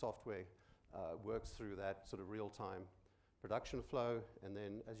again. So the software works through that sort of real-time production flow, and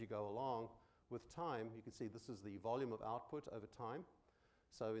then as you go along with time, you can see this is the volume of output over time.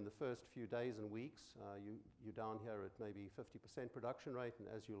 So in the first few days and weeks, you're down here at maybe 50% production rate, and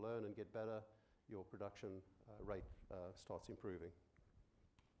as you learn and get better, your production rate starts improving.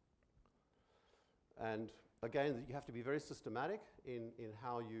 And again, you have to be very systematic in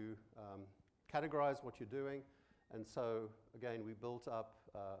how you categorize what you're doing. And so, again, we built up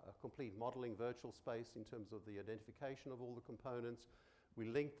a complete modeling virtual space in terms of the identification of all the components. We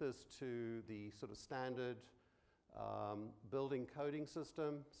linked this to the sort of standard building coding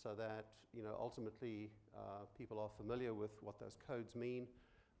system so that ultimately people are familiar with what those codes mean.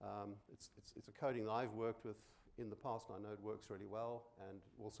 It's a coding that I've worked with in the past, and I know it works really well, and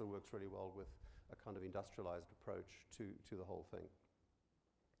also works really well with a kind of industrialized approach to the whole thing.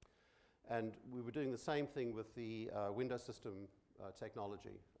 And we were doing the same thing with the window system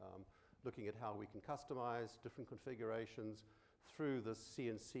technology, looking at how we can customize different configurations through this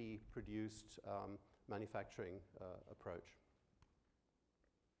CNC-produced manufacturing approach.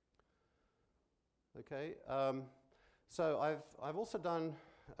 Okay, so I've also done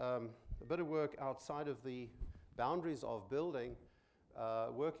a bit of work outside of the boundaries of building,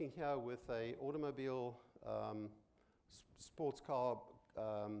 working here with a automobile sports car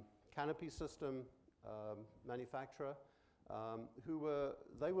canopy system manufacturer,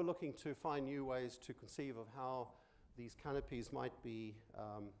 they were looking to find new ways to conceive of how these canopies might be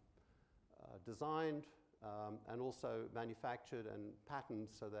designed and also manufactured and patterned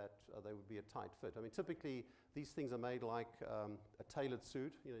so that they would be a tight fit. I mean, typically these things are made like a tailored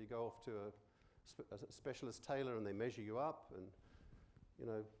suit. You go off to a specialist tailor and they measure you up and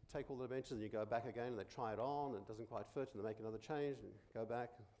take all the dimensions, and you go back again and they try it on and it doesn't quite fit, and they make another change and go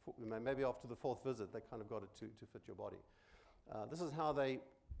back. Maybe after the fourth visit they kind of got it to fit your body. This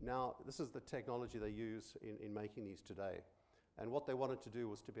is the technology they use in making these today. And what they wanted to do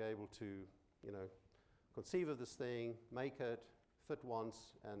was to be able to conceive of this thing, make it, fit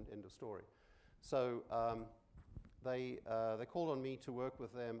once, and end of story. So they called on me to work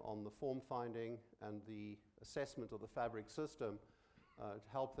with them on the form finding and the assessment of the fabric system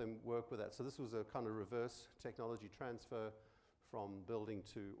to help them work with that. So this was a kind of reverse technology transfer from building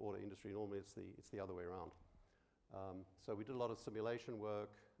to auto industry. Normally it's the other way around. So we did a lot of simulation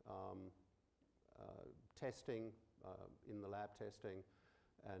work, testing, in the lab testing,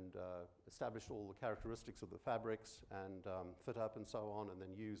 and established all the characteristics of the fabrics and fit up and so on, and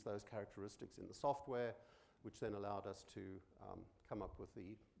then use those characteristics in the software, which then allowed us to come up with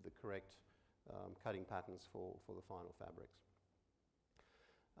the correct cutting patterns for the final fabrics.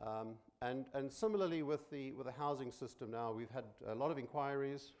 And similarly with the housing system now, we've had a lot of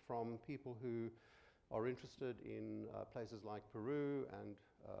inquiries from people who are interested in places like Peru and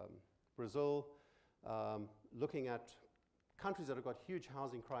Brazil, looking at countries that have got huge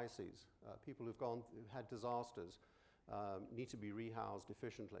housing crises, people who've had disasters, need to be rehoused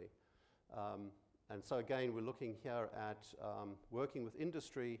efficiently. And so again, we're looking here at working with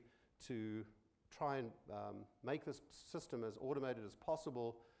industry to try and make this system as automated as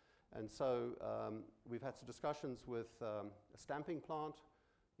possible. And so we've had some discussions with a stamping plant,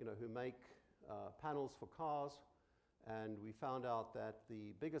 who make panels for cars. And we found out that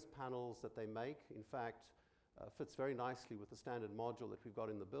the biggest panels that they make, in fact, fits very nicely with the standard module that we've got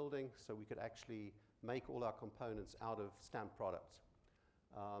in the building, so we could actually make all our components out of stamped products.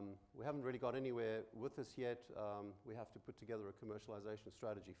 We haven't really got anywhere with this yet. We have to put together a commercialization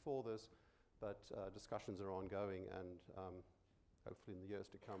strategy for this, but discussions are ongoing, and hopefully in the years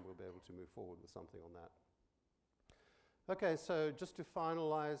to come we'll be able to move forward with something on that. Okay, so just to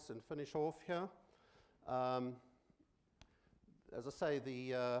finalize and finish off here, as I say,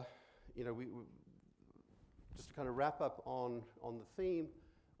 just to kind of wrap up on the theme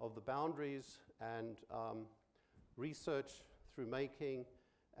of the boundaries and research through making,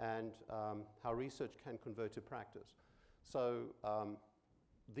 and how research can convert to practice. So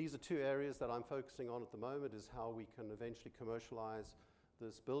these are two areas that I'm focusing on at the moment, is how we can eventually commercialize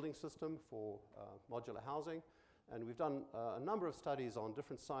this building system for modular housing. And we've done a number of studies on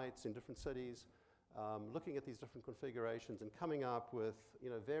different sites in different cities, looking at these different configurations and coming up with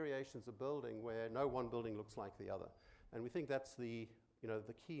variations of building where no one building looks like the other. And we think that's the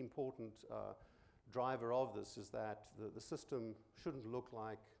key important driver of this, is that the system shouldn't look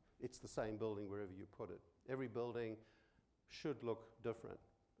like it's the same building wherever you put it. Every building should look different.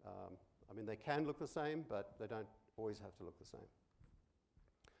 I mean, they can look the same, but they don't always have to look the same.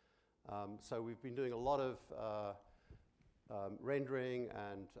 So we've been doing a lot of rendering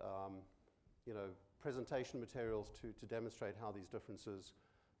and presentation materials to demonstrate how these differences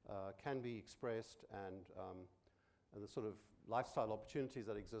can be expressed, and the sort of lifestyle opportunities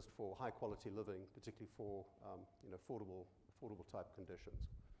that exist for high quality living, particularly for affordable type conditions.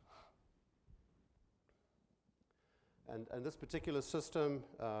 And this particular system,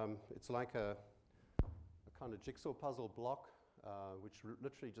 it's like a kind of jigsaw puzzle block, which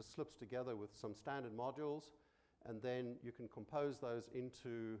literally just slips together with some standard modules, and then you can compose those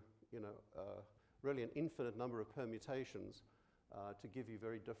into really an infinite number of permutations to give you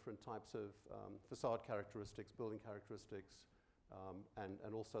very different types of facade characteristics, building characteristics,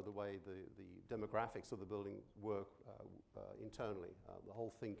 and also the way the demographics of the building work internally. The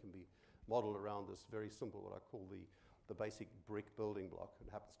whole thing can be modeled around this very simple, what I call the basic brick building block.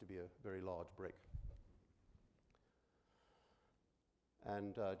 It happens to be a very large brick.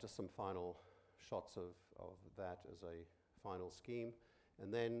 And just some final shots of that as a final scheme.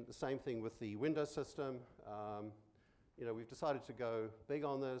 And then the same thing with the window system. We've decided to go big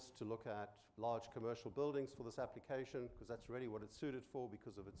on this, to look at large commercial buildings for this application, because that's really what it's suited for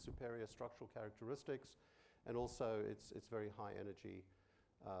because of its superior structural characteristics, and also its very high energy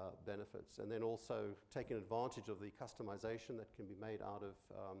benefits. And then also taking advantage of the customization that can be made out of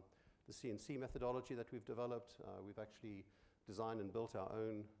the CNC methodology that we've developed. We've actually designed and built our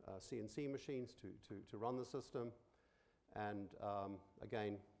own CNC machines to run the system. And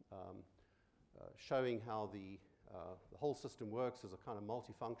again, showing how the whole system works as a kind of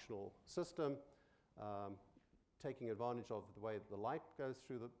multifunctional system, taking advantage of the way the light goes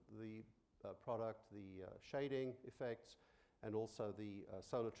through the product, the shading effects, and also the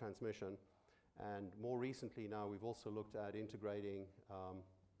solar transmission. And more recently now, we've also looked at integrating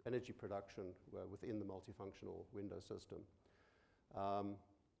energy production within the multifunctional window system.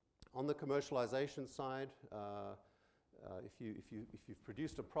 On the commercialization side, if you've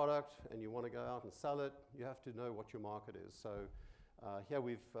produced a product and you want to go out and sell it, you have to know what your market is. So here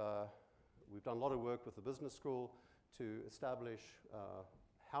we've done a lot of work with the business school to establish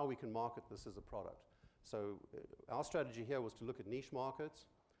how we can market this as a product. So our strategy here was to look at niche markets,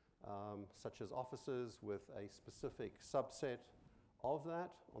 such as offices with a specific subset of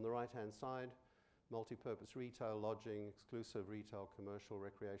that on the right-hand side, multi-purpose retail, lodging, exclusive retail, commercial,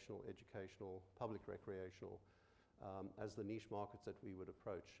 recreational, educational, public recreational, as the niche markets that we would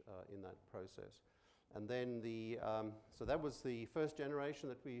approach in that process. And then so that was the first generation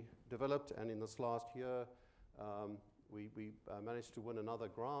that we developed, and in this last year, we managed to win another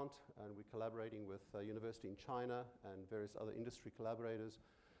grant, and we're collaborating with a university in China and various other industry collaborators,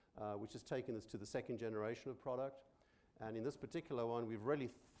 which has taken us to the second generation of product. And in this particular one, we've really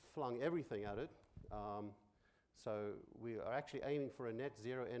flung everything at it. So we are actually aiming for a net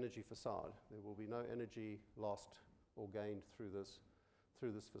zero energy facade. There will be no energy lost or gained through this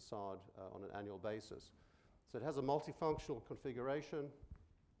facade on an annual basis. So it has a multifunctional configuration.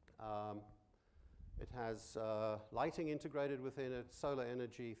 It has lighting integrated within it, solar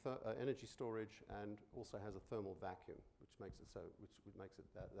energy, energy storage, and also has a thermal vacuum, which makes it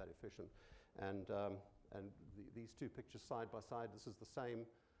that efficient. And these two pictures side by side, this is the same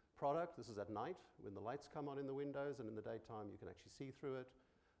product. This is at night when the lights come on in the windows, and in the daytime you can actually see through it,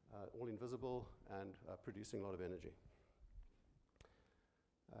 all invisible and producing a lot of energy.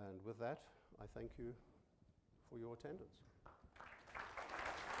 And with that, I thank you for your attendance.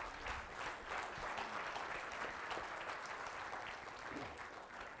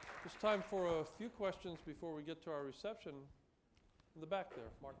 It's time for a few questions before we get to our reception. In the back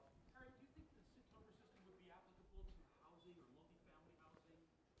there, Mark. Harry, do you think the Taubman system would be applicable to housing or multifamily housing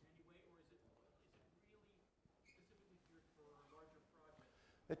in any way, or is it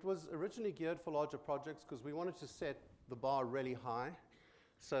It was originally geared for larger projects because we wanted to set the bar really high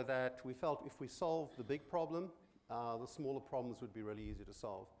so that we felt if we solved the big problem, the smaller problems would be really easy to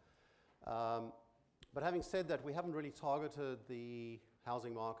solve. But having said that, we haven't really targeted the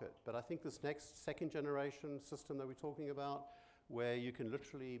housing market. But I think this next second generation system that we're talking about, where you can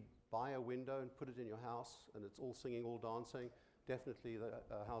literally buy a window and put it in your house and it's all singing, all dancing, definitely the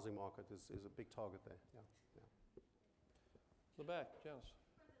housing market is a big target there. Yeah. The back, Janice.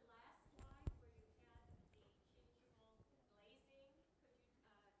 For the last slide where you had the changeable glazing,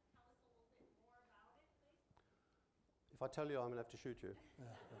 could you tell us a little bit more about it, please? If I tell you, I'm going to have to shoot you.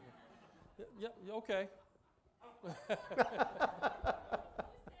 Yeah, okay. You said okay.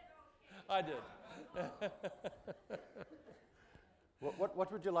 I did.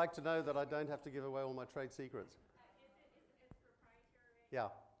 What would you like to know that I don't have to give away all my trade secrets? It's proprietary? Yeah.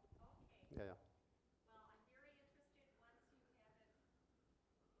 Okay. Yeah. Well, I'm very interested once you have it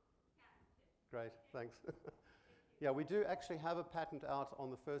patented. Great, thanks. Yeah, we do actually have a patent out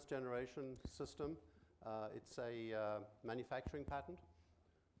on the first generation system. It's a manufacturing patent,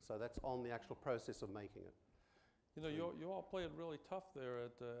 so that's on the actual process of making it. You know, you all played really tough there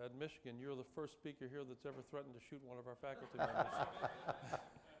at Michigan. You're the first speaker here that's ever threatened to shoot one of our faculty members.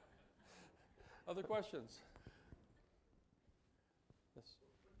 Other questions? Yes.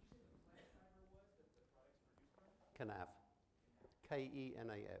 KENAF.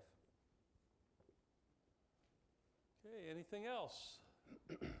 KENAF. Okay, anything else?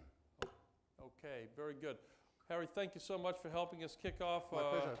 Okay, very good. Harry, thank you so much for helping us kick off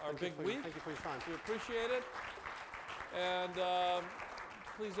our big week. Thank you for your time. We appreciate it. And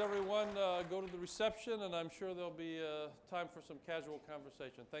please, everyone, go to the reception, and I'm sure there'll be time for some casual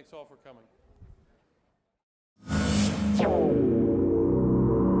conversation. Thanks all for coming.